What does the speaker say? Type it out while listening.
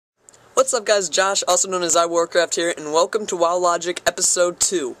What's up guys, Josh, also known as Warcraft here, and welcome to WoW Logic Episode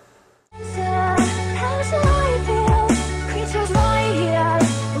 2.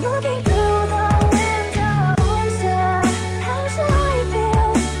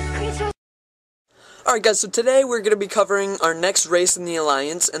 Alright guys, so today we're going to be covering our next race in the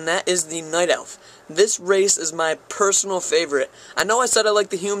Alliance, and that is the Night Elf. This race is my personal favorite. I know I said I like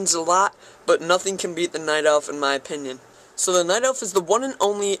the humans a lot, but nothing can beat the Night Elf in my opinion. So the Night Elf is the one and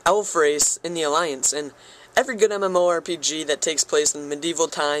only elf race in the Alliance, and every good MMORPG that takes place in medieval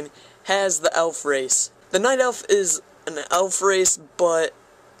time has the elf race. The Night Elf is an elf race, but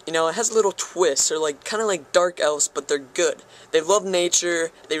you know, it has a little twist. They're kind of like dark elves, but they're good. They love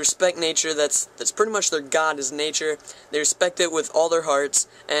nature, they respect nature, that's pretty much their god is nature. They respect it with all their hearts,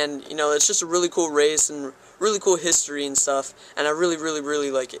 and you know, it's just a really cool race and really cool history and stuff, and I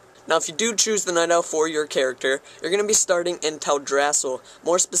really like it. Now, if you do choose the Night Elf for your character, you're going to be starting in Teldrassil,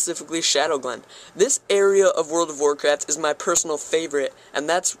 more specifically Shadowglen. This area of World of Warcraft is my personal favorite, and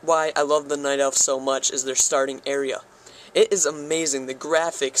that's why I love the Night Elf so much, is their starting area. It is amazing, the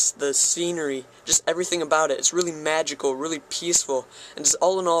graphics, the scenery, just everything about it. It's really magical, really peaceful, and just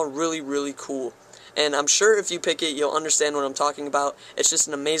all in all really cool. And I'm sure if you pick it, you'll understand what I'm talking about. It's just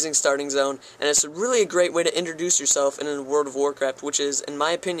an amazing starting zone, and it's really a great way to introduce yourself in World of Warcraft, which is, in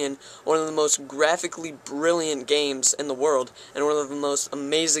my opinion, one of the most graphically brilliant games in the world, and one of the most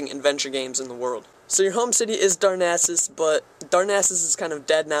amazing adventure games in the world. So your home city is Darnassus, but Darnassus is kind of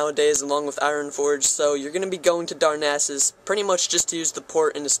dead nowadays along with Ironforge, so you're going to be going to Darnassus pretty much just to use the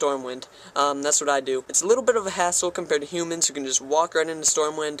port into Stormwind. That's what I do. It's a little bit of a hassle compared to humans who can just walk right into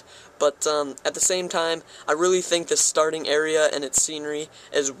Stormwind, but at the same time, I really think the starting area and its scenery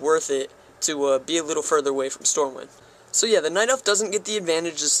is worth it to be a little further away from Stormwind. So yeah, the Night Elf doesn't get the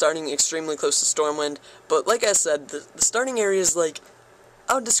advantage of starting extremely close to Stormwind, but like I said, the starting area is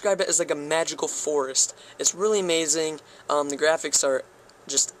I would describe it as like a magical forest. It's really amazing. The graphics are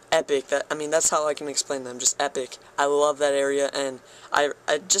just epic. That's how I can explain them. Just epic. I love that area, and I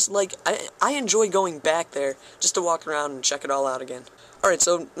enjoy going back there just to walk around and check it all out again. Alright,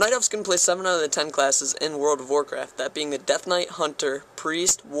 so Night Elf's can play 7 out of the 10 classes in World of Warcraft, that being the Death Knight, Hunter,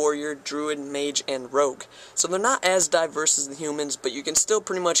 Priest, Warrior, Druid, Mage, and Rogue. So they're not as diverse as the humans, but you can still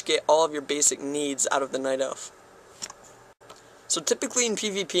pretty much get all of your basic needs out of the Night Elf. So typically in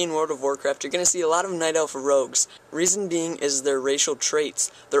PvP in World of Warcraft, you're going to see a lot of Night Elf rogues. Reason being is their racial traits.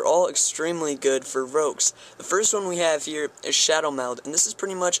 They're all extremely good for rogues. The first one we have here is Shadowmeld, and this is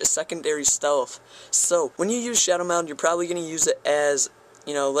pretty much a secondary stealth. So when you use Shadowmeld, you're probably going to use it as,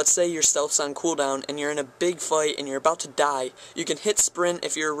 you know, let's say your stealth's on cooldown and you're in a big fight and you're about to die. You can hit sprint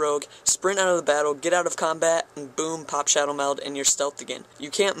if you're a rogue, sprint out of the battle, get out of combat, and boom, pop Shadowmeld and you're stealthed again. You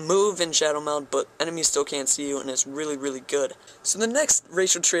can't move in Shadowmeld, but enemies still can't see you, and it's really good. So the next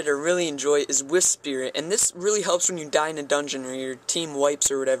racial trait I really enjoy is Wisp Spirit, and this really helps when you die in a dungeon or your team wipes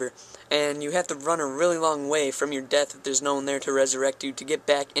or whatever, and you have to run a really long way from your death if there's no one there to resurrect you to get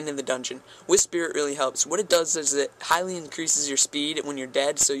back into the dungeon. Wisp Spirit really helps. What it does is it highly increases your speed when you're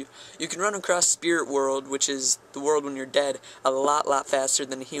dead, so you can run across Spirit World, which is the world when you're dead, a lot faster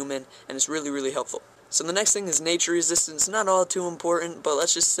than a human, and it's really helpful. So the next thing is nature resistance. Not all too important, but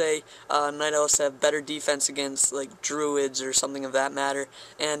let's just say Night Elves have better defense against like druids or something of that matter,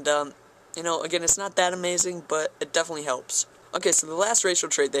 and you know, again, it's not that amazing, but it definitely helps. Okay, so the last racial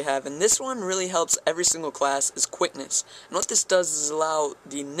trait they have, and this one really helps every single class, is quickness. And what this does is allow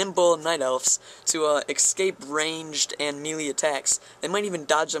the nimble Night Elves to escape ranged and melee attacks. They might even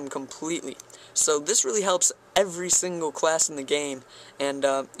dodge them completely. So this really helps every single class in the game, and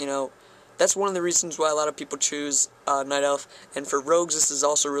you know, that's one of the reasons why a lot of people choose Night Elf. And for rogues, this is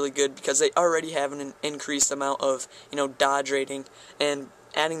also really good because they already have an increased amount of, you know, dodge rating, and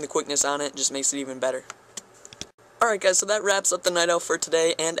adding the quickness on it just makes it even better. Alright guys, so that wraps up the Night Elf for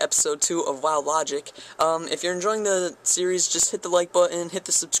today and episode 2 of WoW Logic. If you're enjoying the series, just hit the like button, hit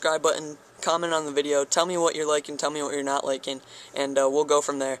the subscribe button, comment on the video, tell me what you're liking, tell me what you're not liking, and we'll go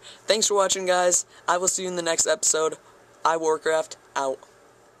from there. Thanks for watching guys, I will see you in the next episode. Warcraft, out.